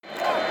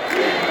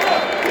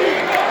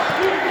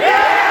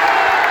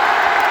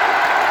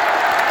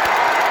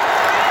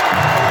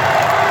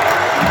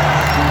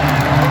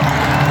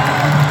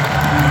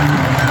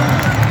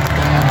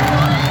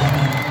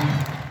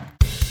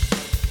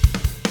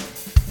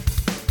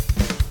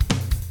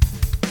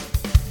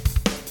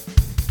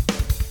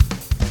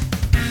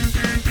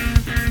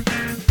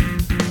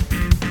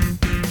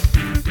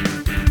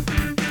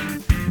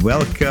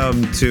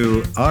Welcome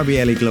to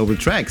RB Global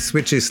Tracks,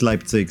 which is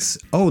Leipzig's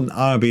own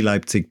RB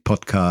Leipzig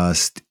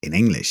podcast in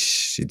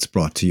English. It's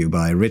brought to you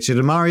by Richard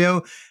and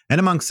Mario, and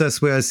amongst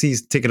us we are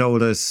season ticket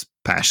holders,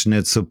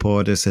 passionate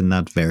supporters, and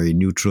not very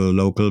neutral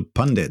local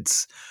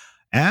pundits.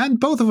 And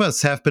both of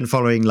us have been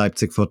following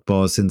Leipzig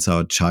football since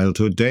our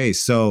childhood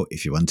days. So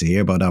if you want to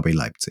hear about RB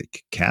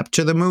Leipzig,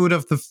 capture the mood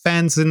of the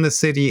fans in the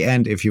city,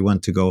 and if you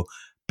want to go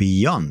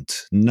beyond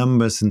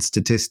numbers and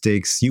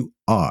statistics, you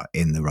are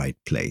in the right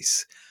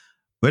place.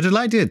 We're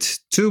delighted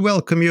to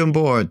welcome you on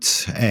board.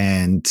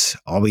 And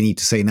all we need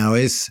to say now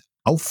is,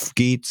 Auf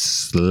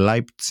geht's,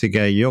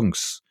 Leipziger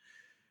Jungs.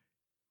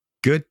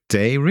 Good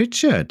day,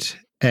 Richard.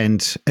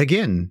 And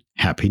again,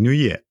 Happy New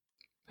Year.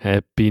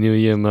 Happy New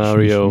Year,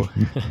 Mario.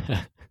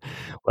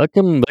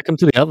 Welcome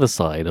to the other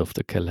side of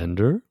the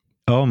calendar.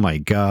 Oh my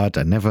God,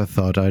 I never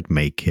thought I'd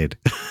make it.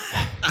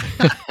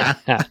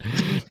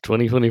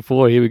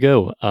 2024, here we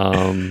go.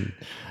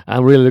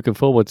 I'm really looking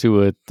forward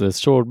to it. The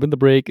short winter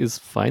break is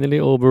finally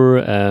over,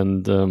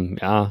 and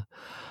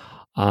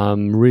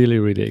I'm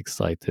really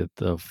excited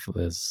of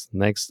this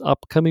next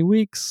upcoming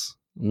weeks.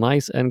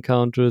 Nice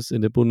encounters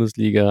in the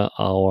Bundesliga,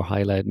 our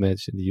highlight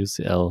match in the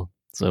UCL.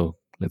 So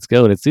let's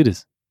go, let's do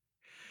this.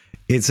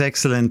 It's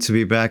excellent to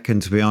be back,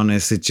 and to be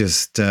honest,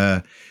 it's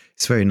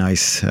very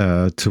nice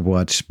to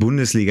watch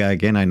Bundesliga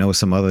again. I know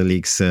some other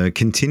leagues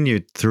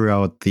continued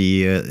throughout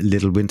the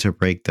little winter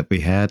break that we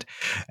had.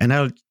 And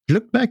I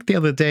looked back the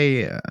other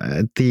day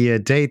at the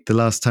date, the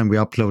last time we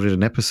uploaded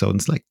an episode.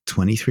 It's like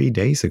 23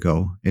 days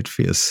ago. It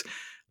feels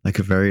like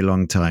a very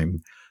long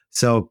time.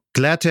 So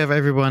glad to have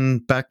everyone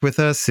back with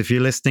us. If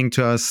you're listening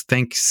to us,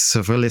 thanks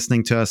for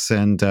listening to us,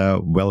 and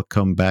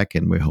welcome back.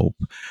 And we hope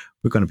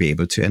we're going to be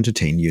able to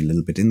entertain you a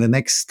little bit in the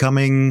next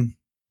coming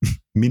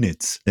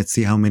minutes. Let's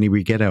see how many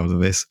we get out of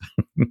this.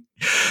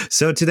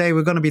 So today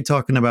we're going to be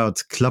talking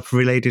about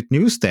club-related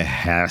news. There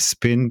has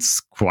been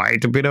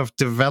quite a bit of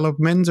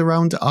development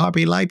around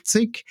RB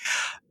Leipzig.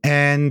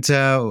 And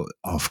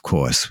of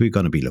course, we're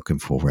going to be looking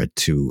forward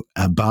to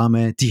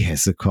Erbarme die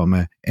Hesse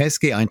komme.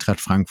 SG Eintracht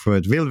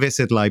Frankfurt will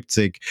visit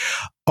Leipzig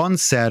on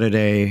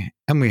Saturday.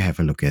 And we have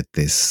a look at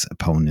this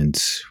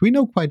opponent we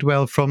know quite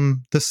well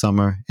from the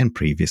summer and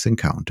previous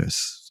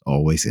encounters.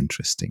 Always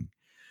interesting.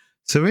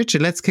 So,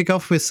 Richard, let's kick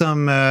off with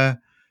some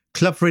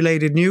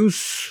club-related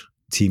news.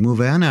 Timo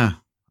Werner.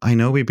 I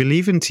know we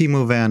believe in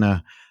Timo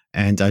Werner,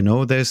 and I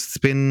know there've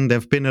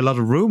been a lot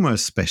of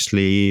rumors,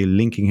 especially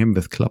linking him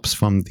with clubs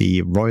from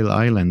the Royal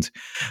Island.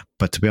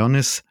 But to be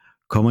honest,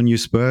 come on, you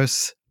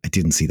Spurs, I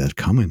didn't see that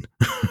coming.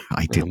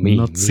 I did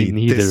not see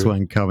this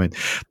one coming.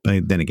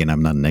 But then again,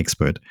 I'm not an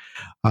expert.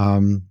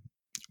 What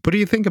do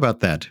you think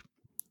about that?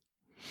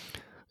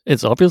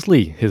 It's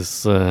obviously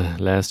his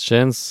last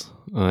chance.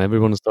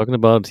 Everyone is talking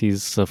about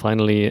he's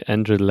finally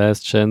entered the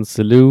last chance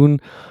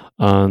saloon.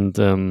 And,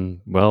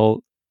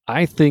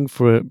 I think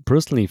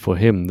personally for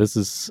him, this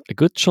is a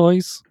good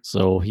choice.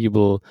 So he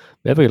will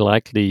very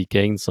likely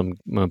gain some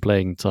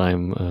playing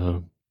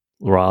time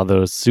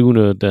rather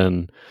sooner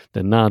than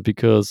not,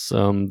 because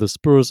the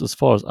Spurs, as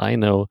far as I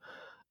know,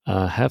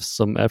 have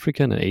some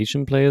African and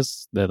Asian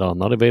players that are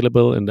not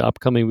available in the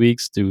upcoming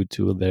weeks due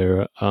to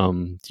their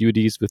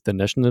duties with the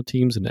national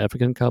teams in the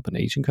African Cup and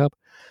Asian Cup.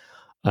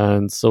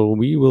 And so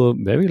we will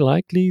very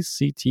likely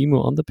see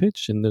Timo on the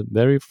pitch in the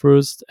very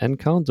first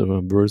encounter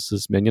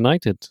versus Man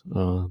United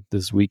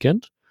this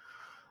weekend.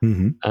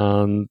 Mm-hmm.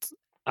 And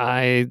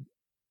I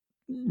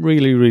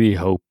really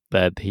hope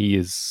that he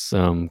is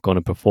going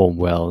to perform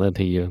well, that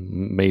he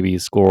maybe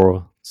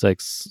score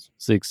 6,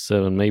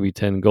 7, maybe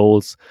 10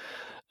 goals.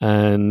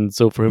 And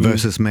so for him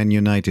versus Man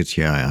United,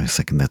 yeah, I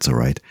second that's all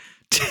right.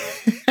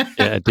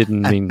 Yeah, I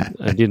didn't mean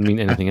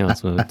anything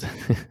else.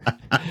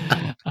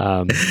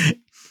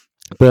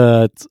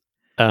 But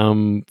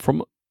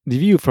from the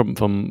view from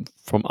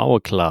our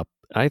club,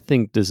 I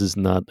think this is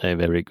not a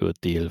very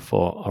good deal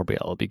for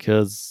RBL,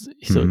 because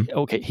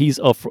he's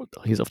off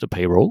the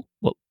payroll.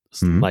 Well,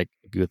 it's like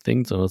a good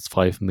thing. So it's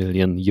 5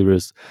 million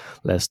euros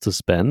less to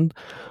spend.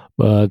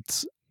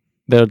 But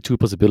there are two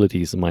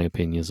possibilities in my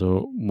opinion.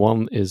 So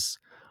one is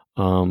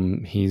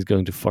he's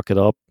going to fuck it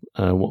up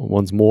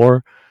once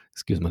more.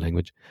 Excuse my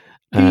language.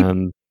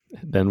 And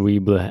then we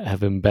will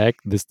have him back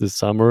this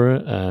summer,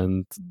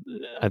 and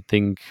I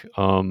think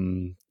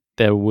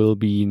there will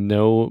be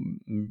no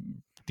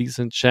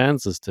decent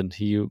chances that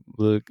he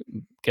will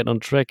get on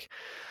track.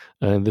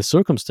 The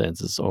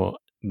circumstances, or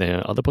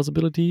the other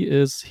possibility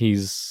is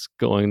he's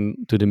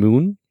going to the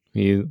moon.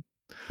 He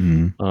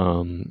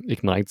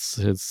ignites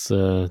his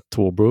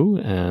turbo,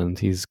 and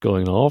he's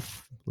going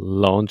off,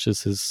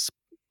 launches his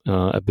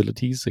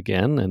abilities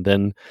again, and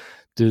then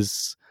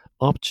this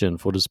option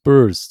for the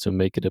Spurs to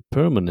make it a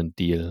permanent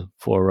deal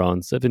for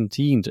around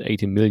 17 to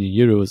 18 million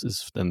euros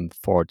is then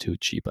far too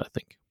cheap, I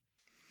think.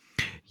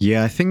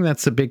 Yeah, I think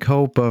that's a big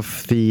hope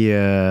of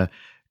the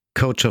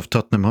coach of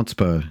Tottenham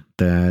Hotspur,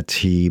 that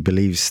he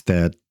believes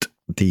that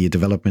the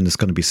development is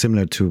going to be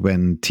similar to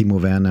when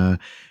Timo Werner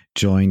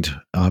joined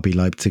RB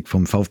Leipzig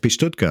from VfB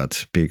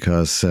Stuttgart,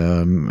 because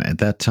at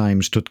that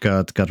time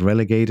Stuttgart got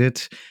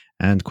relegated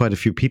And quite a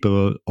few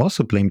people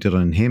also blamed it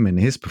on him and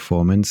his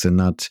performance and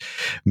not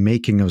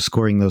making or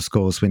scoring those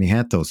goals when he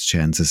had those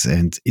chances.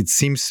 And it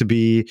seems to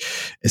be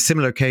a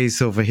similar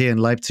case over here in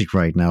Leipzig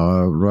right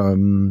now.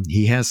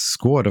 He has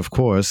scored, of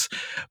course,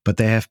 but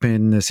there have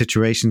been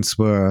situations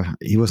where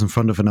he was in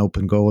front of an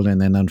open goal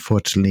and then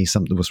unfortunately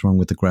something was wrong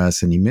with the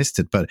grass and he missed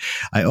it. But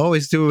I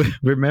always do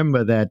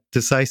remember that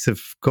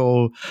decisive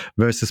goal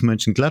versus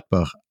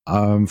Mönchengladbach.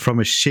 From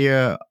a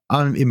sheer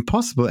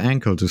impossible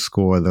angle to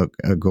score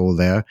a goal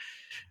there.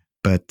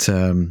 But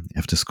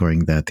after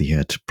scoring that, he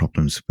had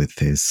problems with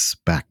his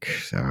back.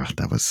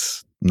 That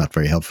was not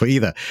very helpful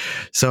either.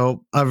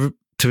 So to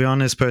be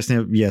honest,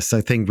 personally, yes, I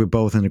think we're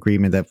both in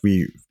agreement that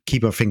we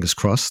keep our fingers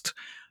crossed.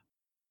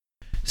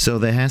 So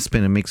there has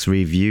been a mixed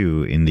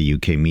review in the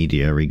UK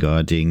media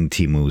regarding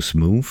Timo's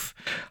move.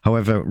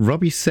 However,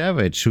 Robbie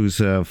Savage, who's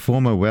a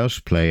former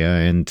Welsh player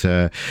and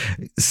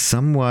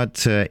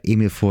somewhat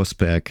Emil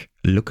Forsberg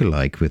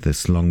lookalike with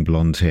his long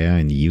blonde hair,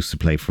 and he used to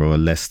play for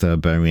Leicester,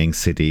 Birmingham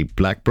City,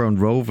 Blackburn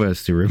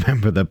Rovers. Do you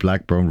remember the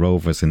Blackburn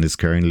Rovers? And is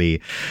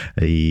currently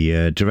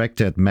a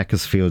director at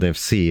Macclesfield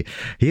FC.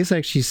 He has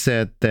actually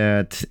said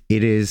that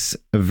it is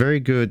a very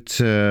good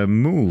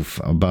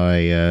move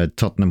by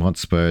Tottenham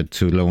Hotspur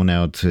to loan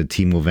out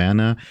Timo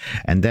Werner,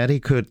 and that he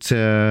could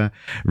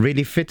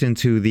really fit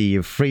into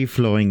the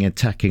free-flowing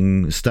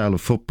attacking style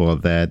of football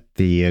that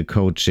the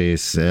coach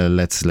is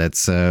let's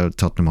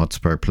Tottenham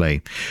Hotspur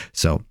play.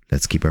 So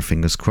let's keep our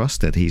fingers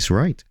crossed that he's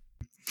right.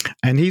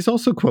 And he's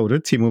also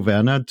quoted, Timo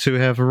Werner, to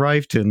have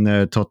arrived in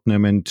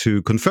Tottenham and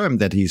to confirm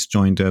that he's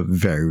joined a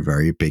very,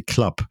 very big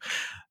club.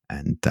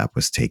 And that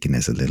was taken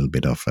as a little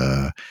bit of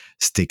a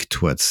stick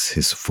towards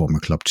his former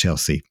club,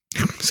 Chelsea.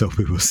 So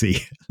we will see.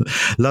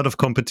 A lot of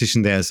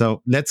competition there.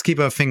 So let's keep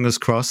our fingers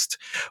crossed.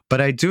 But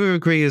I do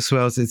agree as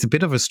well, it's a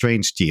bit of a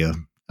strange deal.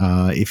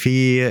 If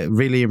he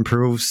really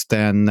improves,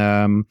 then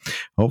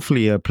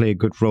hopefully he'll play a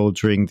good role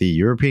during the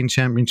European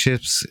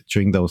Championships,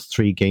 during those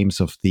 3 games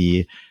of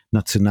the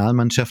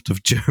Nationalmannschaft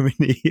of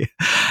Germany.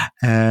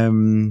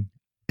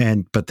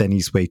 But then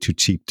he's way too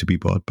cheap to be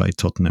bought by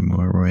Tottenham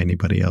or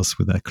anybody else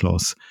with that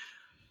clause.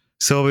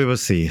 So we will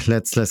see.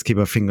 Let's keep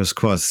our fingers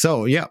crossed.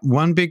 So yeah,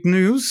 one big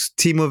news: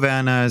 Timo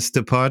Werner is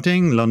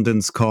departing.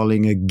 London's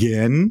calling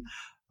again,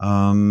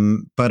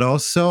 but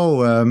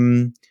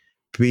also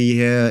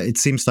it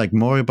seems like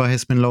Moriba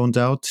has been loaned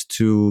out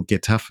to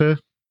Getafe.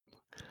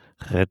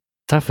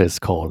 Getafe is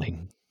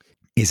calling.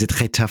 Is it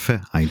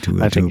Getafe? I do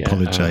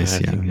apologize.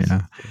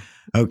 Yeah.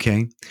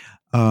 Okay.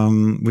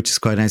 Which is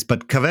quite nice.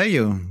 But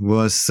Carvalho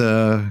was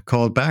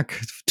called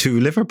back to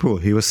Liverpool.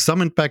 He was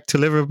summoned back to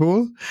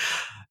Liverpool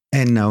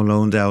and now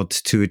loaned out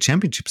to a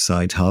championship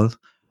side, Hull.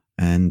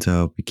 And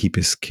we keep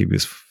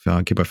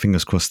our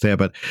fingers crossed there.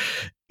 But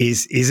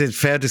is it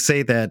fair to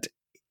say that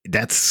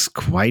that's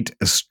quite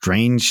a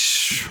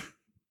strange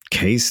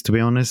case, to be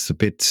honest? A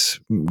bit,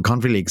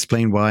 can't really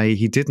explain why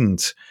he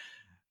didn't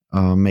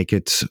make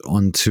it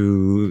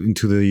into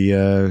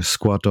the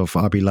squad of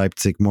RB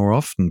Leipzig more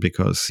often,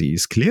 because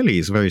he's clearly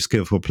a very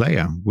skillful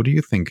player. What do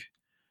you think?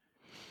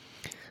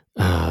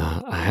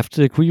 I have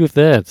to agree with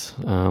that.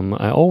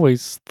 I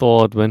always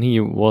thought when he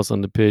was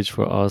on the pitch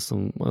for us,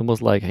 it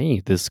was like, hey,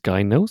 this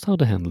guy knows how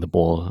to handle the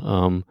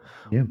ball.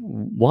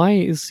 Why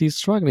is he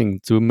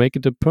struggling to make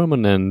it a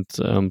permanent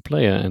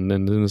player and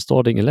then in the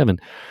starting 11?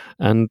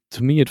 And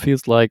to me, it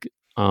feels like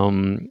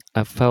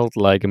I felt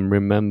like I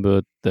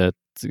remembered that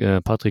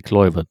Patrick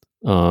Kluivert.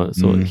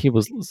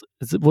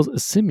 It was a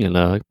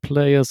similar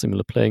player,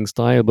 similar playing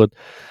style, but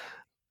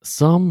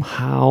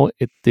somehow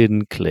it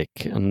didn't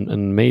click.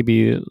 And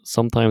maybe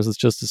sometimes it's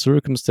just the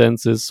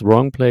circumstances,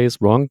 wrong place,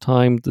 wrong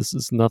time. This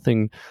is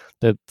nothing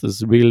that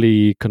is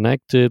really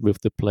connected with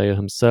the player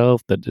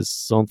himself. That is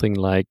something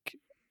like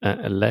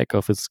a lack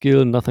of a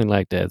skill, nothing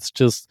like that. It's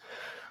just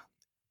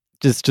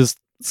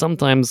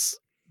sometimes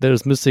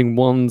there's missing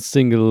one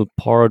single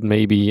part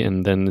maybe,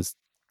 and then it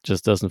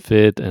just doesn't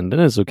fit, and then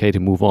it's okay to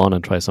move on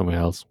and try somewhere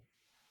else.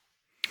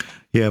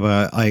 Yeah,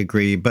 but I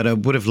agree. But I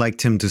would have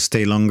liked him to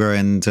stay longer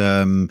and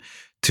to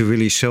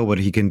really show what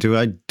he can do.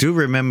 I do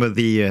remember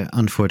the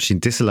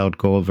unfortunate disallowed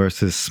goal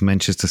versus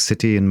Manchester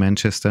City in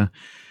Manchester,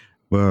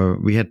 where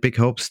we had big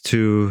hopes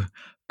to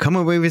come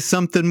away with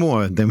something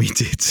more than we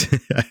did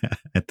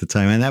at the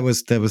time, and that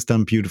was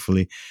done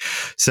beautifully.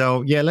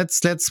 So yeah,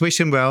 let's wish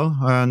him well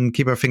and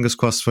keep our fingers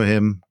crossed for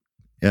him.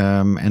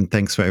 And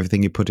thanks for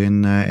everything he put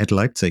in at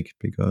Leipzig,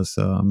 because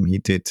he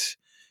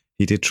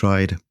did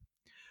try it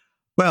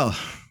well.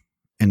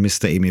 And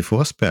Mr. Emil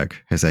Forsberg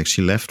has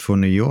actually left for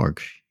New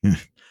York.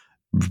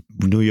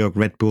 New York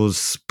Red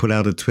Bulls put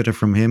out a Twitter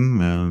from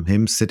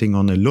him sitting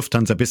on a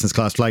Lufthansa business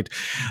class flight,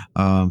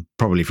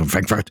 probably from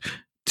Frankfurt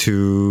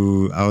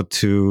out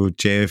to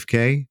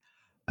JFK.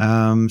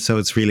 So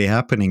it's really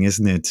happening,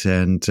 isn't it?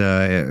 And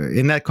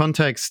in that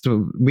context,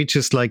 we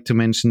just like to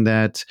mention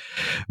that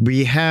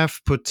we have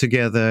put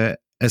together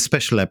a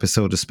special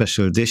episode, a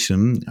special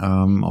edition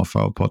of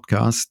our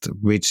podcast,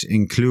 which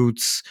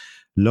includes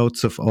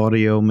loads of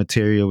audio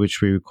material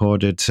which we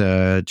recorded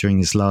during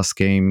his last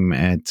game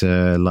at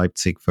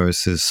Leipzig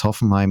versus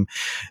Hoffenheim,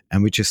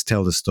 and we just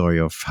tell the story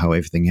of how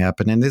everything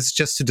happened. And it's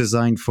just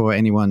designed for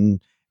anyone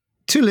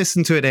to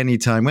listen to it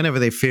anytime, whenever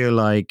they feel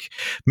like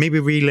maybe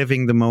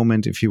reliving the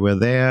moment if you were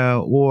there,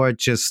 or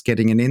just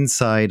getting an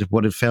insight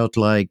what it felt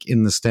like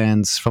in the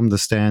stands, from the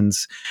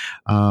stands,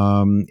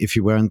 if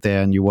you weren't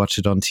there and you watch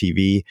it on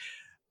TV,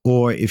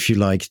 or if you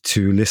like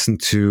to listen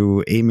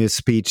to Emil's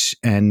speech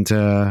and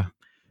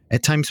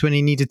at times when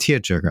he need a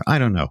tearjerker. I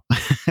don't know.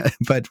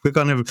 But we're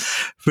going to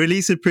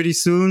release it pretty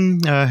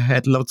soon.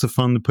 Had lots of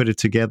fun to put it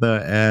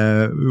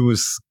together. It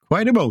was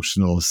quite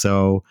emotional.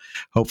 So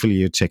hopefully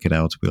you check it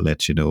out. We'll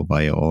let you know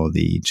via all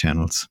the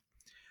channels.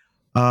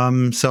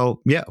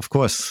 So, yeah, of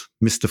course,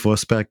 Mr.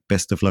 Forsberg,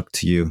 best of luck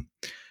to you.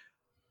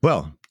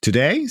 Well,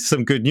 today,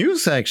 some good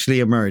news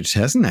actually emerged,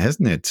 hasn't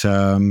it?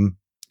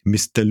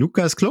 Mr.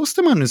 Lukas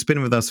Klostermann, who's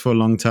been with us for a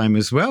long time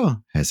as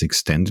well, has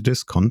extended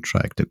his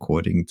contract,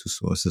 according to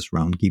sources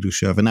around Guido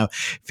Scherver. Now,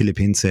 Philipp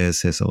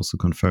Hinze has also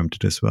confirmed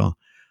it as well.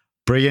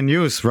 Brilliant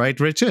news, right,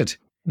 Richard?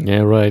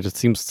 Yeah, right. It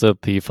seems that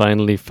he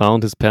finally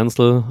found his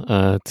pencil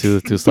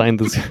to sign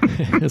this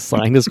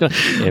sign this.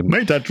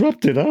 Mate, I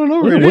dropped it. I don't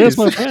know where's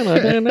my pen? I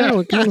don't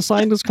know. I can't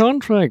sign this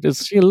contract.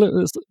 It's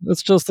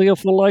just here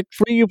for like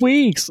 3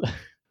 weeks.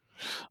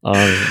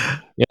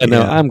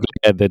 No, I'm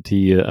glad that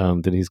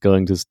he's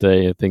going to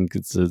stay. I think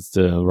it's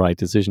the right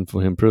decision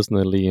for him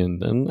personally,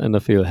 and I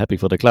feel happy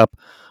for the club.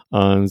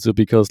 So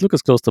because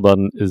Lukas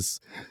Klostermann is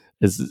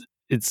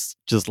it's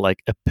just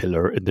like a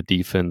pillar in the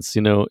defense.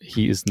 You know,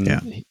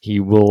 he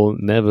will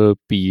never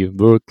be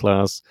world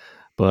class,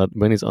 but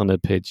when he's on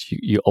that pitch,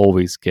 you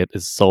always get a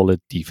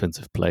solid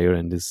defensive player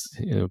and this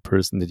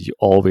person that you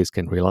always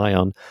can rely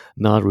on.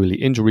 Not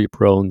really injury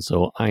prone,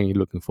 so I'm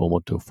looking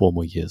forward to 4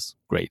 more years.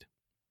 Great.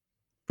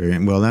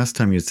 Brilliant. Well, last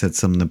time you said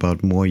something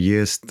about more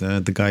years.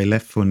 The guy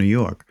left for New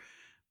York,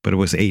 but it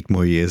was 8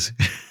 more years.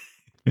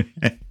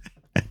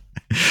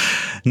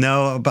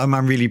 No, but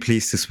I'm really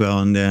pleased as well.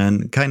 And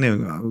then kind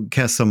of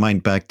cast our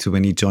mind back to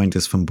when he joined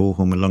us from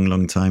Bochum a long,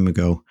 long time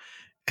ago.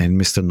 And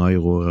Mr.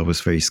 Neurohrer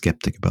was very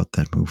skeptic about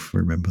that move.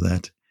 Remember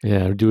that?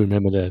 Yeah, I do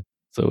remember that.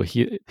 So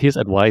his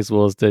advice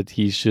was that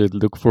he should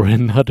look for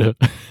another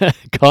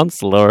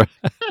counselor.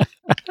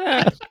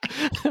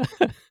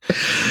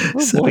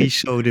 So he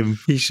showed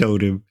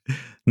him.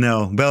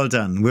 No, well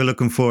done. We're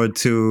looking forward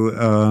to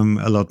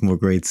a lot more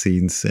great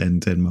scenes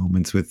and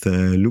moments with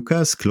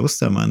Lukas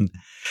Klostermann.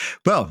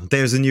 Well,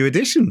 there's a new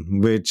addition,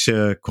 which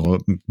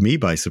caught me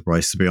by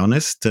surprise, to be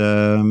honest.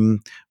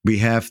 We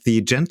have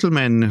the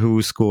gentleman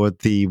who scored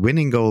the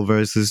winning goal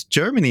versus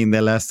Germany in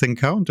their last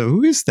encounter.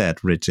 Who is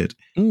that, Richard?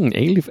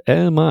 Elif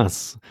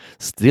Elmas,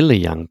 still a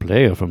young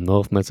player from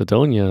North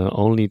Macedonia,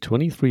 only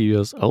 23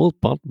 years old,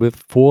 but with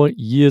 4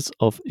 years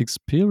of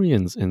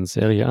experience in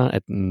Serie A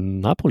at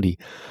Napoli.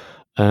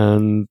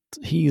 And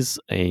he's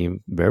a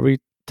very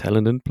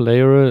talented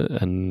player,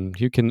 and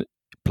you can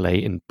play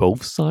in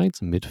both sides,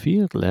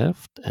 midfield,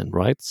 left and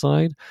right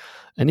side,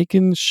 and he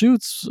can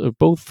shoot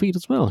both feet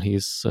as well.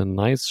 He's a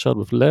nice shot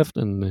with left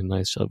and a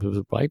nice shot with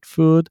the right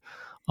foot.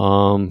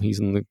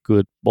 He's a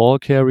good ball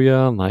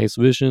carrier, nice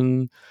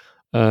vision,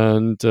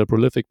 and a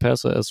prolific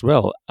passer as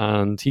well.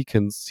 And he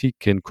can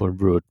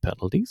convert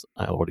penalties.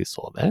 I already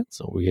saw that.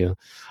 So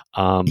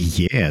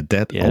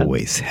that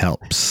always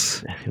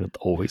helps. It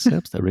always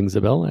helps. That rings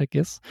a bell, I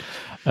guess.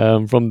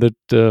 From the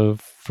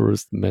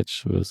first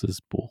match versus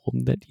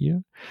Bochum that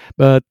year.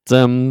 But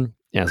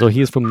so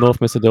he's from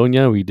North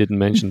Macedonia. We didn't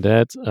mention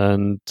that,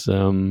 and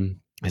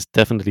is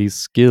definitely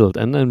skilled.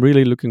 And I'm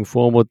really looking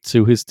forward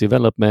to his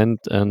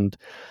development. And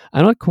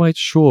I'm not quite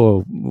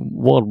sure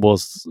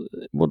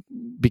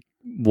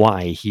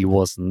why he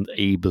wasn't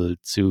able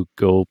to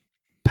go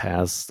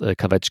past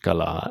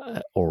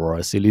Kavechkala or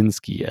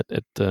Zielinski at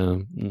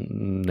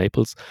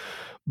Naples.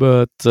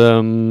 But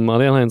on the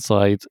other hand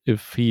side,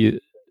 if he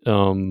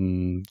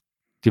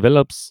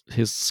develops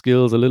his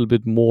skills a little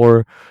bit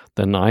more,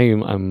 then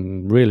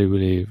I'm really,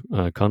 really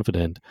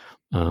confident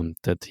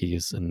that he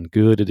is a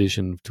good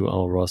addition to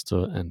our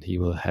roster, and he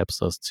will help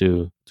us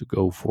to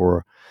go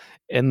for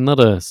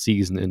another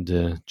season in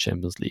the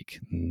Champions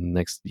League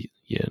next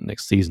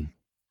season.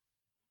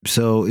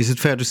 So is it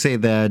fair to say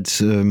that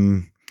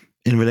in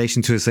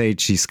relation to his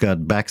age, he's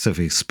got backs of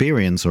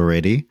experience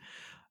already?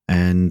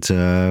 And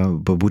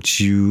but would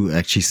you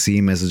actually see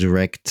him as a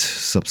direct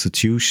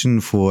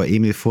substitution for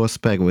Emil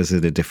Forsberg, or is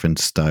it a different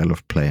style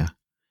of player?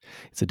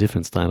 It's a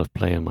different style of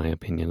player, in my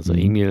opinion. So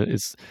Emil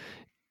is,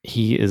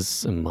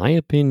 in my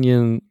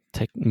opinion,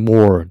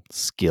 more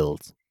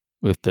skilled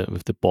with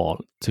the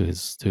ball to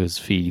his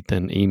feet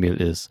than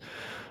Emil is,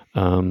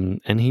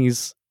 and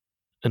he's,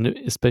 and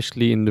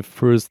especially in the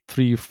first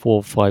 3,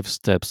 4, 5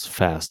 steps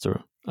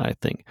faster, I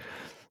think.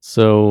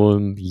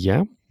 So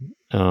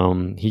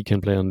he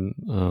can play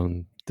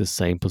on the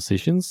same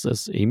positions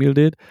as Emil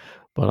did,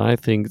 but I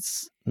think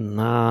it's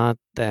not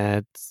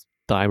that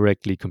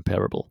directly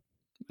comparable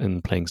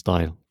in playing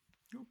style.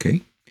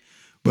 Okay.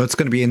 Well, it's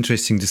going to be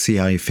interesting to see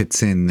how he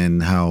fits in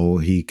and how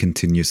he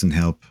continues and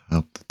help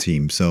the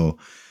team. So,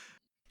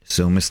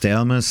 Mr.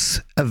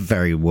 Elmas, a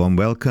very warm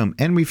welcome,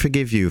 and we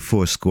forgive you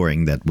for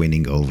scoring that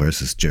winning goal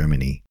versus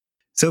Germany.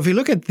 So, if you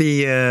look at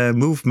the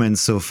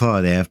movements so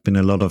far, there have been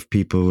a lot of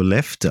people who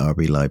left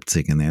RB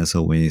Leipzig, and there's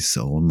always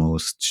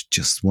almost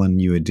just one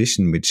new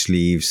addition, which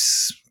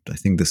leaves, I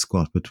think, the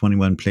squad with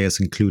 21 players,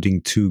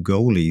 including 2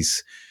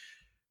 goalies.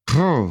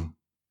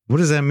 What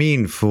does that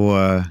mean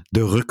for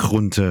the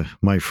Rückrunde,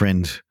 my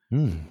friend?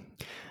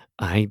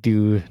 I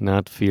do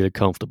not feel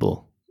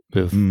comfortable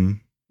with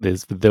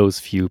with those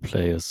few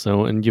players.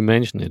 So, and you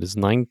mentioned it's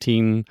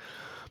 19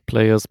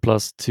 players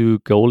plus 2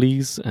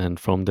 goalies, and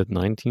from that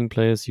 19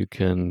 players, you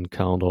can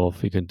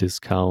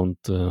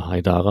discount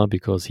Haidara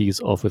because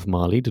he's off with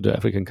Mali to the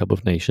African Cup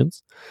of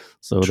Nations.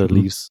 So True. that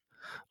leaves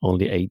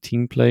only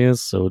 18 players.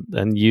 So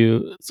then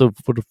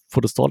for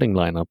the starting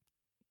lineup,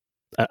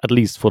 at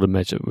least for the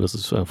match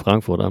versus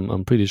Frankfurt,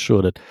 I'm pretty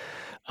sure that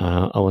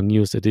our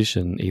newest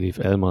addition, Elif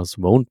Elmas,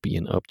 won't be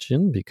an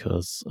option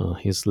because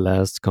his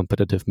last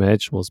competitive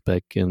match was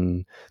back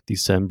in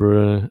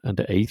December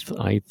the 8th,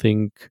 I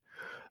think,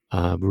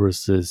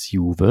 versus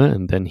Juve,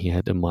 and then he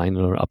had a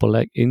minor upper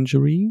leg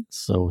injury,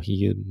 so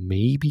he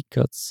maybe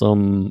got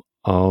some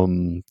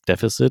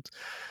deficit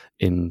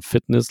in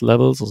fitness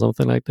levels or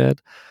something like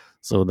that.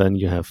 So then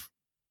you have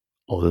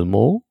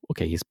Olmo.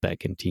 Okay, he's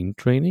back in team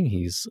training.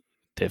 He's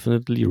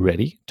definitely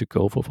ready to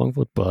go for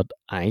Frankfurt, but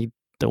I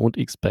don't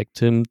expect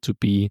him to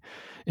be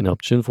an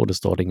option for the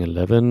starting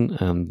 11.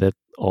 And that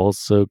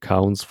also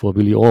counts for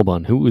Willi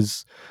Orban, who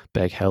is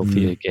back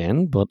healthy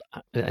again, but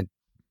I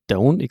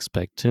don't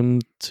expect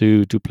him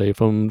to play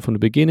from the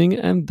beginning.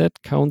 And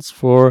that counts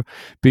for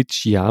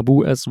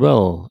Bichiabu as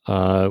well.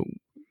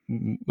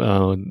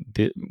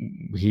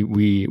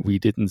 We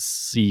didn't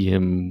see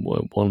him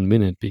 1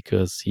 minute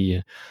because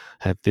he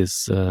had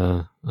this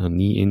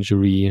knee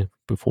injury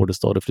before the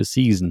start of the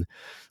season.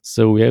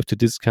 So we have to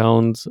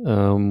discount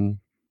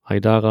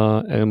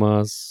Haidara,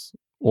 Elmas,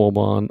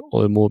 Orban,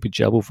 Olmo,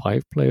 Bijabu,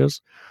 5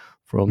 players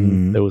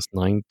from those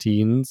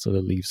 19. So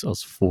that leaves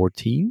us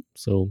 14.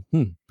 So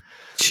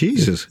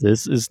Jesus,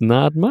 this is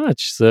not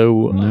much.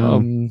 So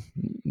no.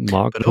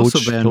 Mark, But also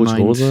bear in Coach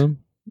mind. Rosa.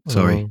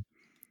 Sorry.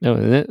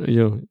 No,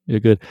 you're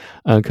good.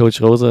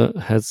 Coach Rosa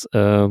has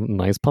a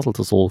nice puzzle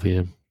to solve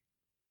here.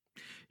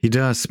 He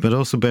does, but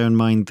also bear in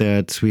mind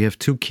that we have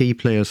 2 key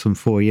players from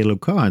 4 yellow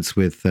cards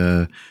with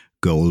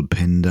Goal,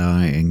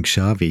 Penda, and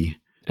Xavi.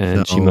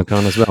 And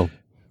Chimakan as well.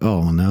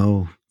 Oh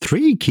no,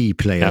 3 key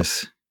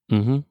players.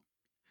 Yep. Mm-hmm.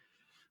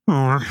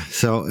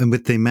 So, and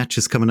with the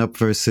matches coming up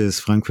versus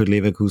Frankfurt,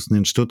 Leverkusen,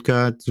 and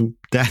Stuttgart,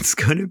 that's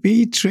going to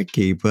be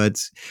tricky. But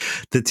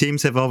the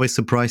teams have always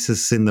surprised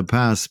us in the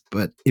past.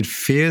 But it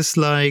feels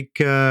like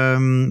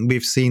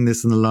we've seen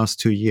this in the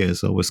last 2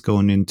 years, always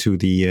going into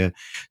the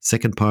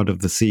second part of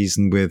the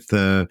season with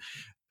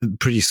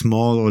pretty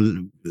small, or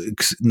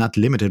not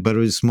limited, but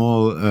a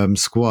small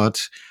squad.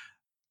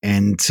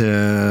 And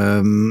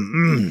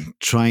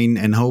trying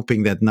and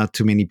hoping that not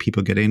too many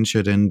people get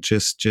injured, and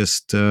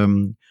just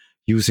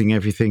using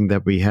everything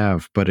that we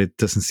have, but it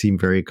doesn't seem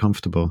very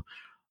comfortable.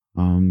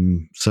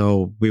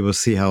 So we will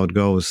see how it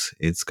goes.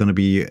 It's going to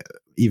be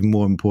even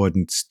more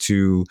important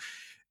to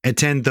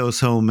attend those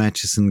home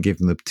matches and give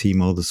the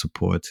team all the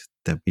support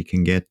that we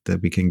can get,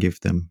 that we can give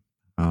them.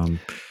 And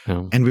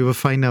we will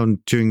find out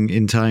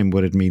in time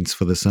what it means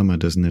for the summer,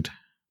 doesn't it?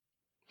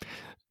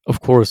 Of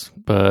course,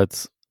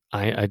 but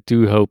I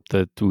do hope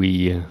that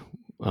we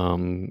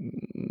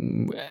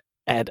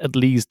add at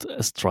least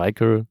a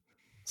striker.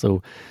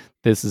 So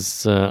this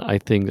is, I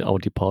think, our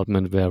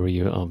department where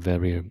we are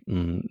very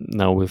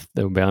now with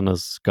the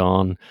Werner's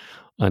gone,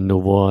 and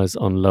Novoa is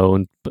on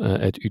loan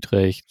at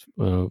Utrecht.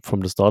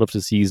 From the start of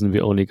the season, we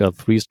only got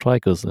 3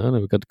 strikers.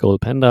 We got Goal,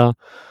 Penda,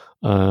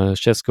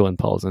 Shesko, and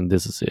Paulsen.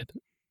 This is it.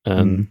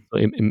 And so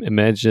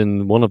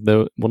imagine one of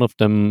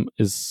them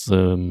is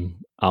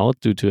out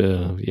due to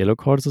a yellow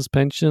card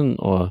suspension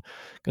or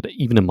got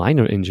even a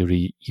minor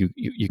injury.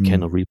 You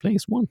cannot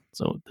replace one.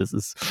 So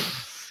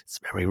it's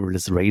very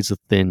razor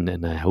thin,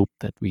 and I hope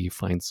that we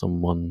find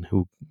someone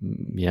who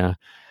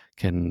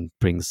can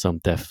bring some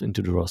depth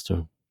into the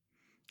roster.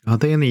 Are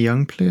there any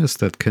young players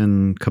that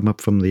can come up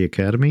from the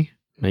academy?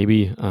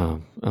 Maybe.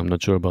 I'm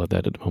not sure about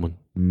that at the moment.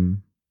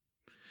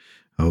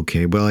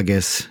 Okay, well, I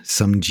guess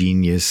some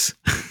genius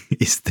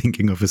is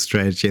thinking of a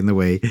strategy in the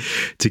way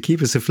to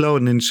keep us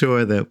afloat and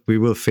ensure that we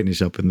will finish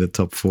up in the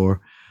top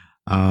 4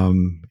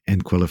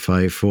 and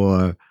qualify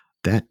for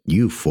that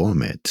new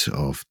format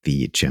of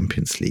the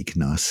Champions League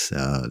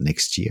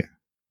next year.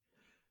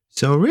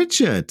 So,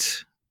 Richard,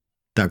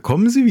 da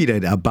kommen sie wieder.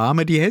 Da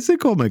Barme die Hesse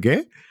komme,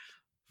 gell?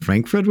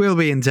 Frankfurt will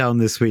be in town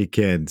this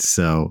weekend,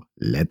 so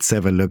let's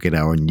have a look at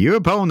our new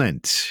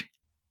opponent.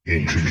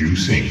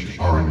 Introducing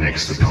our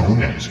next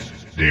opponent,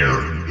 their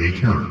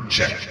ignorant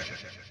check.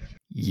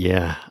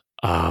 Yeah,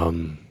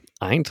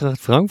 Eintracht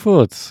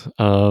Frankfurt.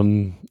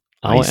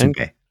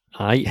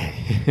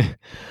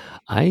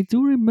 I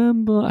do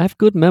remember. I have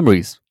good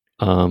memories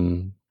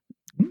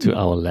to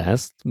our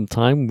last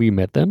time we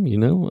met them.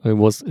 It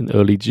was in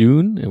early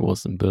June. It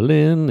was in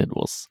Berlin. It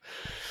was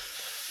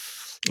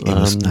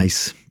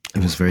nice.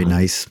 It was very fun.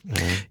 nice.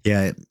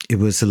 Yeah, it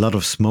was a lot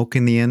of smoke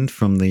in the end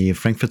from the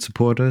Frankfurt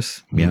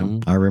supporters. Yeah,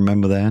 I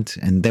remember that.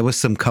 And there was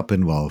some cup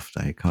involved.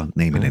 I can't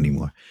name it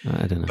anymore.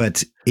 I don't know.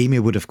 But Amy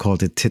would have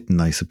called it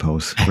Titten, I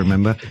suppose.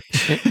 Remember?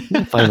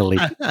 Finally.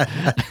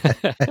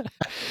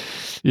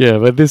 Yeah,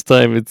 but this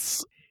time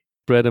it's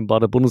bread and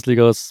butter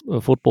Bundesliga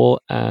football.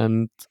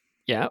 And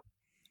yeah,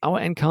 our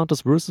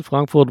encounters versus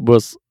Frankfurt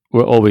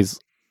were always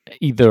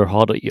either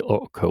hot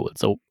or cold.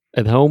 So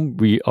at home,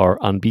 we are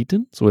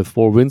unbeaten. So with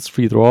 4 wins,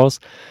 3 draws.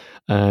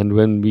 And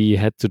when we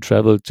had to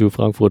travel to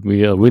Frankfurt,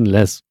 we win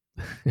less.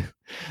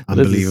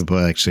 Unbelievable,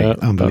 actually.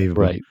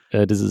 Unbelievable. Right.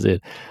 This is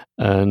it.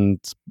 And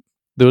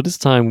though this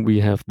time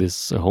we have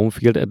this home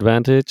field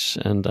advantage,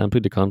 and I'm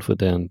pretty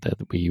confident that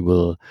we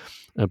will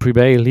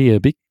prevail here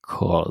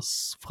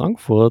because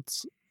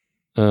Frankfurt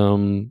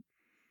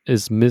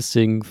is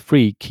missing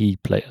 3 key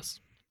players,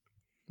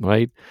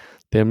 right?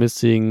 They're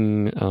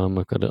missing,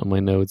 I've got it on my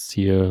notes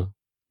here,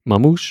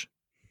 Mamouche,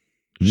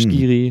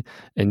 Shkiri,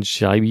 and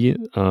Shaibi.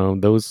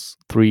 Those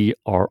 3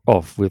 are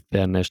off with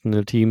their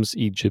national teams,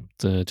 Egypt,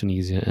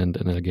 Tunisia, and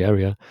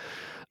Algeria,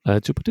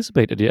 to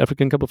participate at the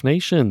African Cup of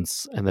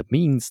Nations. And that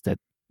means that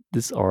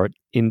these are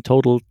in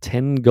total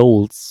 10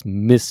 goals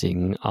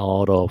missing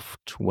out of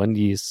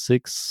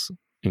 26,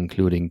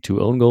 including 2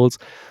 own goals,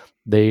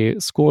 they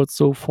scored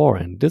so far.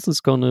 And this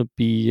is going to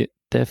be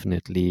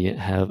definitely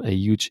have a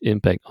huge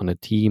impact on a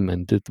team,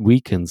 and it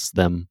weakens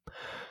them.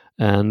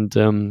 And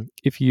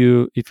if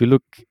you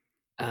look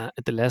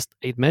at the last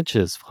 8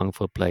 matches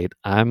Frankfurt played,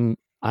 I'm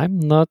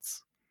not.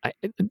 I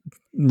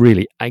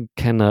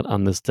cannot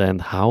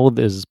understand how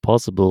this is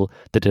possible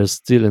that they're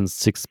still in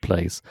 6th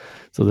place.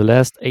 So the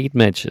last 8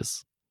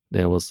 matches,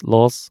 there was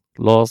loss,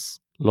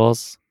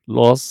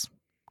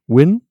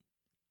 win,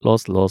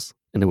 loss,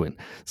 and a win.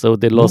 So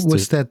they lost. What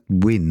was that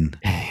win?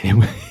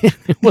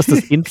 It was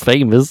this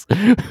infamous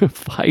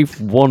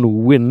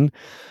 5-1 win.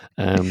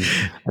 And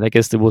I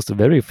guess there was the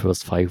very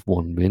first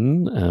 5-1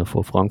 win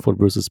for Frankfurt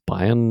versus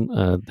Bayern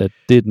that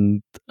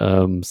didn't,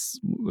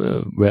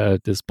 where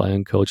this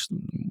Bayern coach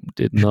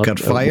did not got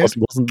fired.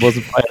 Wasn't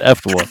fired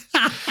afterwards.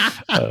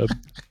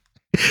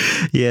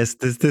 Yes,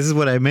 this is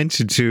what I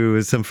mentioned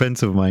to some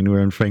friends of mine who are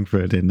in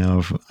Frankfurt and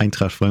now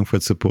Eintracht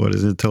Frankfurt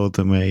supporters, and told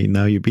them, "Hey,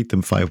 now you beat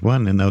them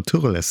 5-1, and now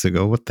Tuchel has to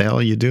go. What the hell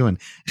are you doing?"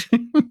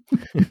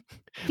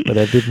 But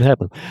that didn't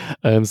happen.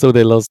 So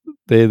they lost.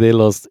 They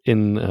lost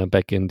in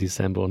back in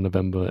December or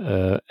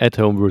November at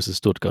home versus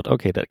Stuttgart.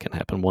 Okay, that can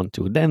happen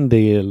 1-2. Then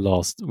they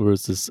lost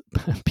versus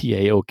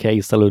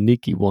PAOK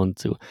Saloniki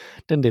 1-2.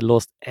 Then they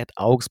lost at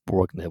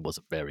Augsburg, and that was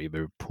a very,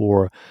 very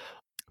poor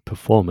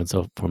performance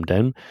from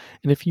them.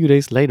 And a few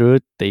days later,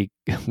 they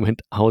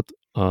went out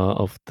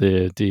of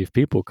the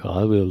DFB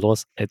Pokal with a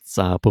loss at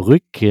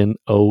Saarbrücken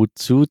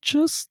 0-2,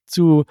 just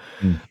to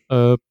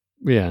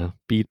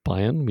beat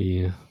Bayern.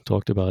 We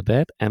talked about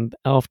that. And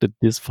after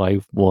this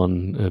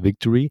 5-1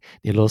 victory,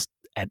 they lost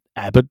at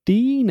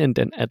Aberdeen and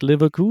then at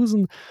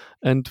Leverkusen.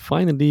 And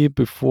finally,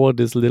 before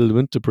this little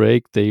winter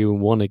break, they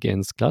won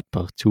against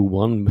Gladbach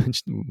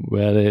 2-1,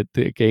 where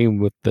the game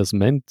was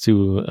meant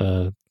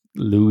to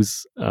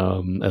lose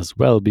as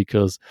well,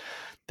 because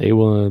they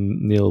were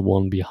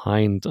 0-1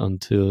 behind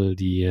until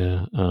the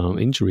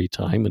injury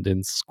time, and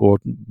then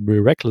scored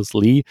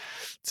miraculously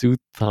 2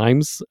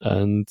 times.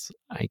 And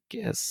I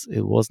guess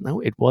it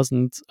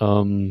wasn't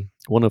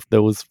one of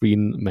those 3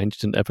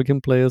 mentioned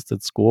African players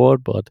that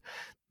scored, but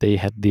they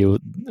had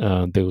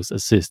those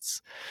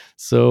assists.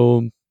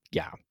 So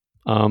yeah,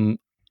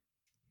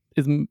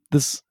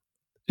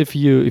 if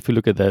you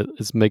look at that,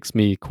 it makes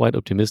me quite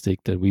optimistic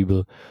that we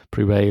will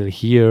prevail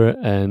here,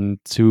 and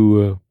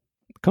to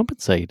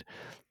compensate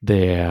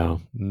their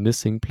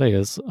missing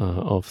players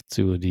off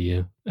to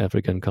the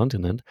African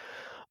continent.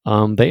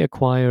 They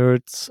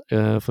acquired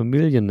a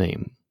familiar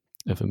name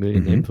in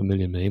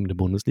the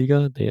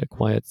Bundesliga. They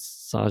acquired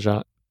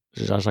Sasha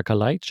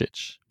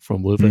Kalajdzic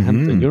from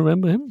Wolverhampton. You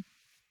remember him?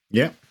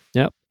 Yeah.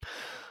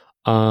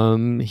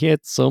 He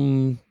had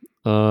some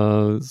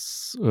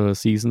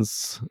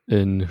seasons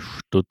in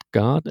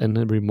Stuttgart, and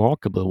a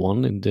remarkable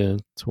one in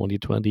the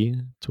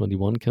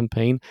 2020-21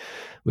 campaign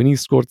when he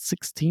scored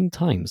 16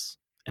 times.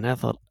 And I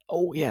thought,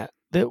 oh yeah,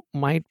 there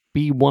might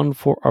be one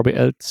for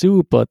RBL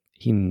too, but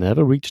he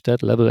never reached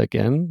that level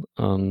again,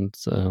 and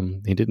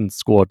he didn't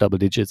score double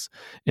digits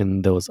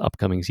in those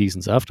upcoming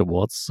seasons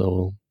afterwards.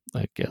 So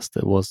I guess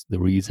that was the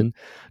reason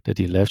that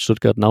he left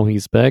Stuttgart. Now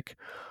he's back.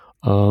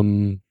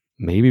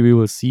 Maybe we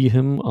will see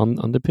him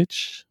on the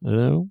pitch. I don't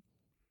know.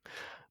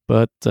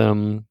 But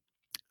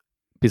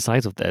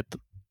besides of that,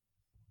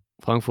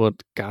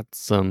 Frankfurt got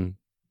some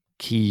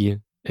key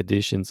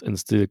additions and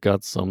still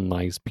got some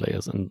nice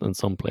players and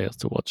some players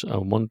to watch. I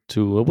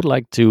would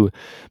like to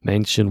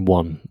mention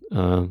one,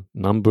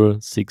 number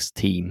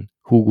 16,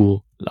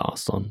 Hugo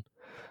Larsson.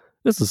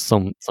 This is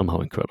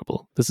somehow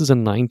incredible. This is a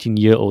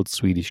 19-year-old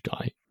Swedish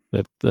guy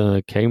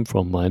that came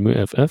from Malmö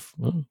FF.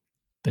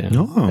 There has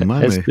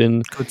Malmö.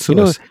 been, Good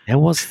source. there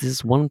was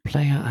this one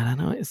player, I don't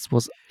know, it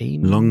was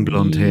Long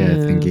blonde hair,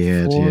 I think he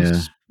had,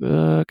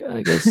 Forsberg,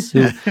 I guess,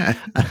 who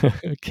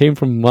came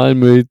from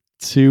Malmö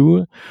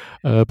too,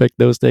 back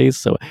those days.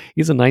 So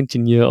he's a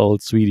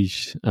 19-year-old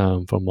Swedish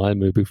from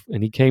Malmö,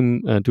 and he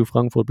came to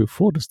Frankfurt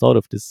before the start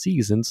of the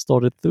season,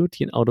 started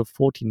 13 out of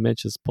 14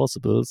 matches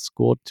possible,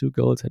 scored 2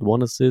 goals, had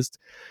 1 assist,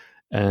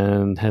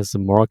 and has a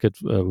market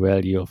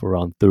value of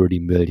around 30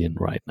 million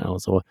right now.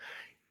 So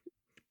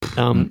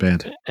Not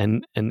bad.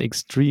 and an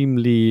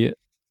extremely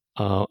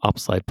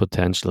upside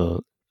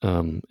potential,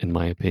 in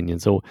my opinion.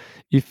 So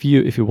if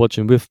you watch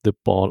him with the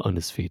ball on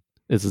his feet,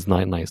 this is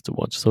nice to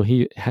watch. So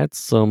he had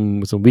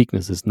some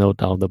weaknesses, no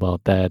doubt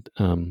about that,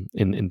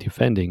 in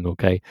defending.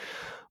 Okay,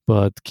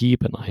 but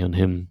keep an eye on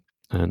him.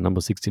 Number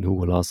 16,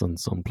 Hugo Larsson,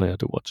 some player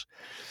to watch.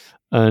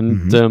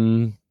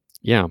 And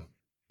yeah,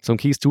 some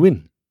keys to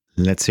win.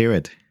 Let's hear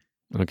it.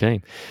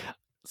 Okay,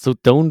 so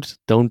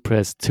don't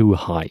press too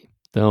high.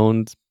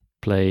 Don't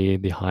play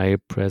the high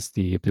press,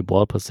 the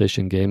ball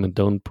possession game, and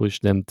don't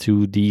push them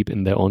too deep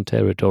in their own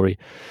territory,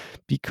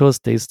 because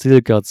they still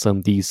got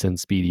some decent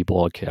speedy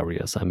ball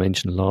carriers. I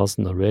mentioned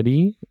Larson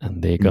already,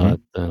 and they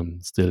got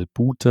still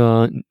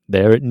Buta,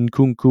 there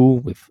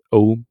Nkunku with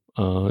O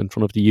in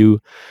front of the U,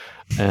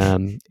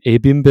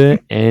 Ebimbe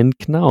and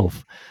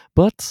Knauf.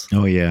 But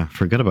oh yeah,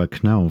 forgot about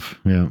Knauf.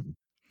 Yeah.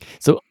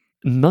 So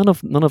none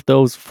of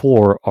those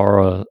 4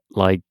 are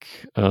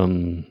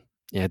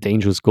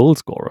dangerous goal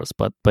scorers,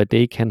 but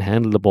they can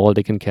handle the ball,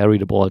 they can carry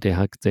the ball,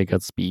 they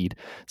got speed.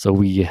 So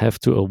we have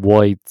to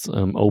avoid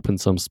open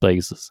some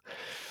spaces.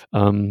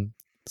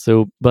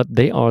 But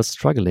they are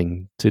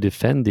struggling to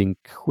defending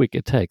quick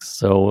attacks.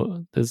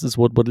 So this is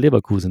what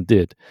Leverkusen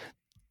did.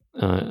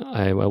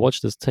 I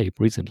watched this tape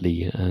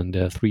recently, and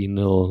their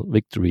 3-0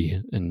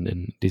 victory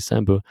in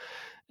December,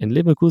 and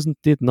Leverkusen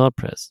did not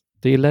press.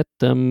 They let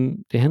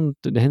them. They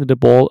handed the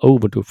ball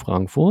over to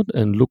Frankfurt,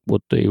 and look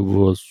what they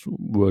were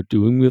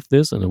doing with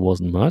this, and it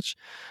wasn't much.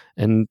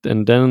 And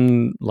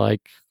then,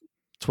 like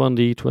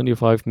 20,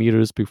 25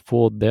 meters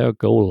before their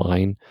goal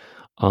line,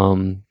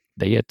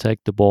 they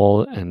attacked the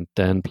ball and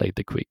then played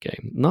the quick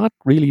game. Not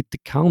really the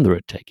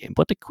counter-attack game,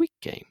 but the quick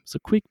game. So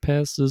quick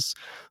passes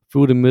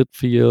through the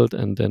midfield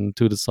and then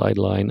to the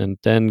sideline, and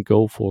then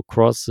go for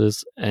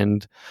crosses.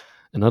 And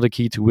another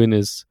key to win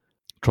is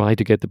try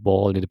to get the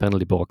ball in the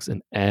penalty box in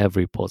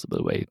every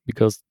possible way,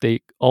 because they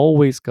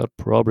always got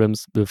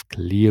problems with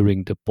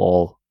clearing the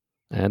ball.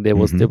 And there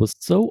was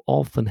so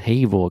often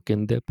havoc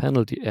in the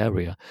penalty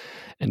area,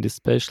 and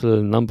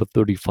especially number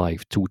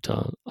 35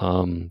 Tuta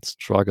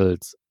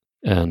struggled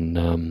and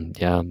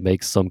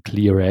makes some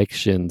clear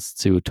actions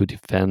to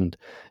defend,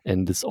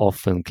 and is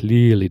often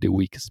clearly the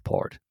weakest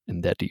part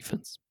in their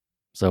defense.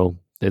 So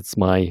that's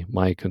my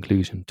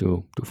conclusion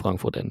to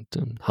Frankfurt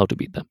and how to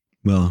beat them.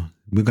 Well,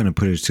 we're going to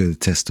put it to the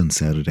test on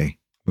Saturday.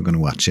 We're going to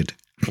watch it.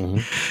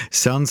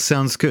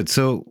 Sounds good.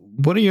 So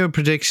what are your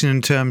predictions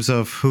in terms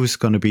of who's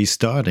going to be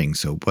starting?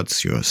 So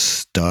what's your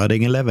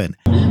starting 11?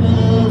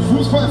 Liebe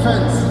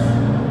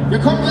Fußballfans, wir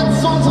kommen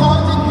jetzt zu unserer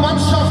heutigen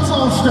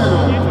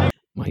Mannschaftsaufstellung.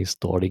 My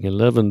starting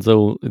 11.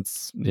 So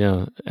it's,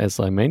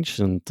 as I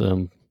mentioned,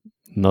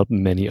 not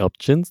many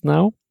options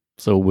now.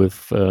 So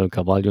with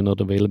Carvalho not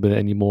available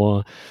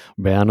anymore,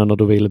 Werner not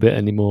available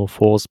anymore,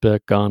 Forsberg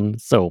gone.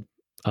 So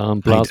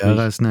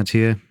Haidara is not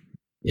here.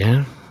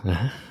 Yeah,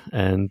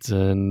 and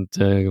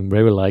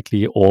very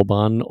likely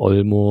Orban,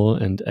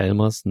 Olmo, and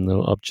Elmas,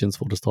 no options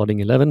for the starting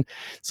 11.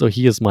 So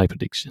here's my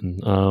prediction.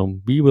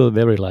 We will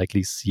very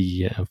likely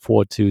see a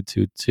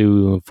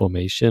 4-2-2-2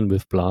 formation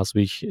with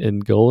Blaswig in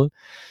goal,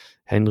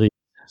 Henry,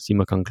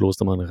 Simakan,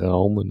 Klostermann,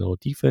 Raum in our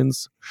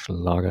defense,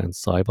 Schlager and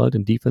Seiwald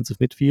in defensive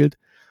midfield.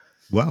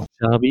 Wow.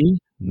 Xavi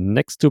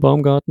next to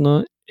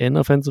Baumgartner in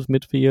offensive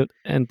midfield,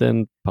 and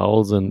then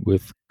Paulsen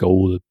with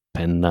goal.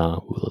 Penda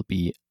will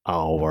be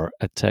our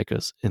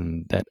attackers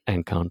in that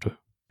encounter.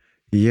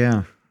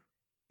 Yeah,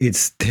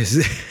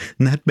 there's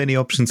not many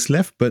options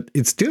left, but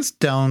it still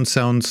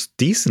sounds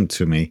decent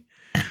to me.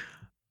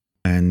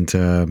 And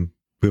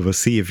we will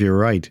see if you're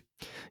right.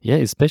 Yeah,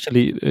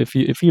 especially if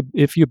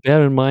you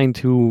bear in mind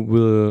who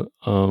will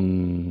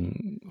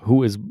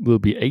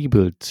be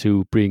able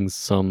to bring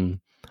some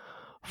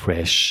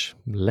fresh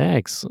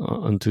legs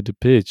onto the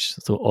pitch.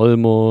 So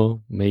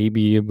Olmo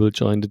maybe will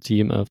join the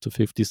team after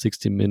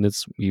 50-60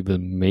 minutes. We will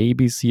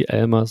maybe see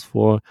Elmas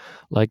for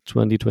like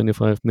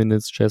 20-25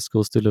 minutes.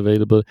 Chesko still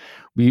available.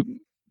 We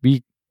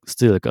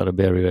still got a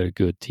very, very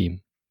good team,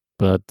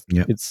 but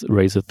it's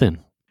razor thin.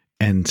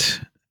 And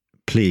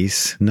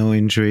please, no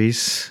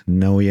injuries,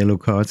 no yellow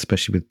cards,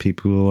 especially with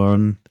people who are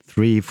on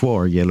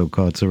 3-4 yellow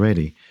cards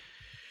already.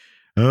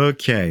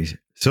 Okay,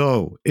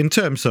 so in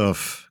terms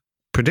of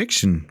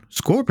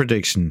score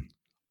prediction,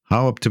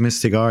 how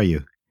optimistic are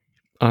you?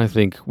 I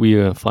think we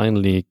are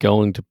finally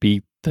going to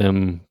beat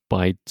them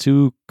by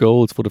 2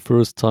 goals for the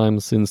first time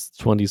since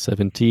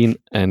 2017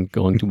 and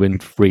going to win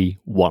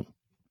 3-1.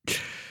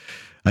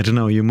 I don't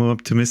know, you're more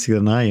optimistic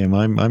than I am.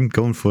 I'm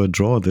going for a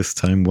draw this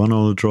time,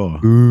 1-1 draw.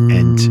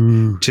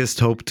 And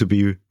just hope to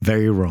be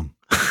very wrong.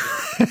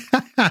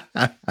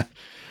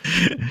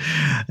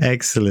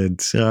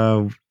 Excellent.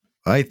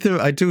 I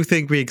do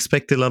think we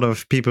expect a lot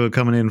of people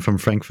coming in from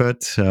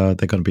Frankfurt. They're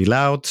going to be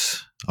loud,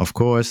 of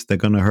course. They're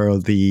going to hurl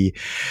the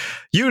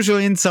usual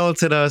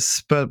insults at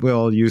us, but we're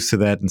all used to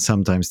that, and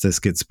sometimes this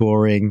gets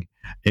boring.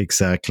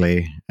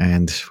 Exactly.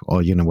 And,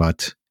 you know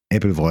what?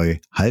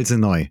 Ebbelwoi, Halse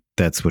neu.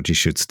 That's what you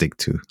should stick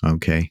to.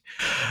 Okay.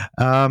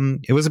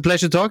 It was a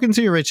pleasure talking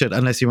to you, Richard,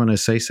 unless you want to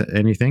say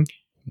anything.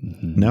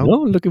 No,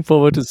 looking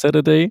forward to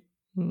Saturday.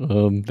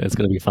 That's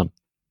going to be fun.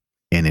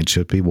 And it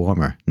should be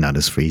warmer, not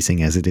as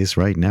freezing as it is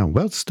right now.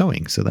 Well, it's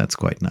snowing, so that's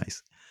quite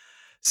nice.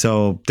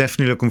 So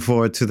definitely looking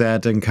forward to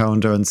that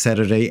encounter on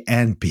Saturday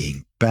and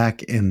being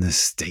back in the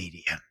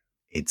stadium.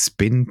 It's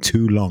been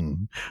too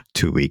long.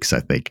 2 weeks,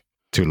 I think.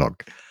 Too long.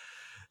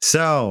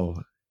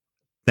 So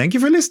thank you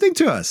for listening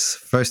to us.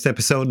 First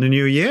episode in the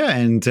new year,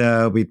 and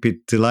we'd be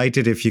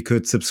delighted if you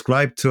could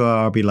subscribe to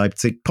our RB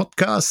Leipzig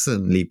podcast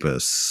and leave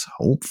us,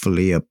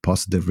 hopefully, a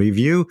positive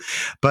review.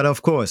 But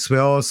of course,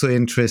 we're also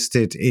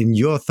interested in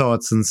your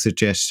thoughts and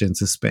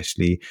suggestions,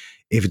 especially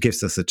if it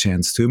gives us a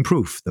chance to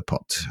improve the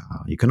pod.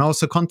 You can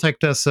also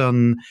contact us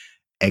on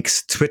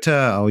Twitter.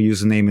 Our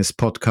username is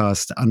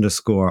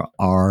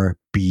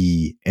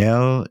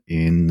podcast_RBL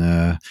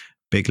in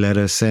big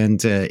letters,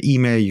 and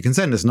email. You can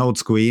send us an old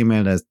school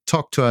email at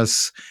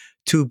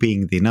talktous2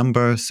 being the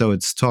number. So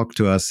it's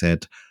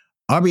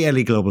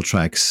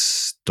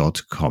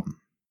talktous@rbleglobaltracks.com.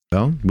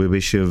 Well, we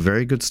wish you a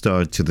very good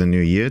start to the new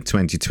year,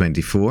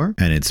 2024.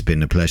 And it's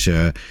been a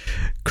pleasure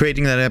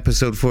creating that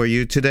episode for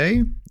you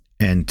today.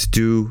 And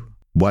do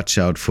watch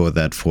out for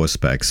that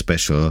Forceback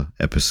special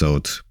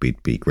episode.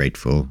 We'd be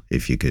grateful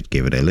if you could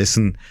give it a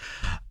listen.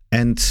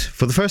 And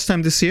for the first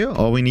time this year,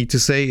 all we need to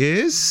say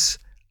is: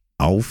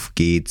 Auf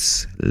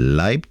geht's,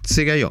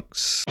 Leipziger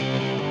Jungs!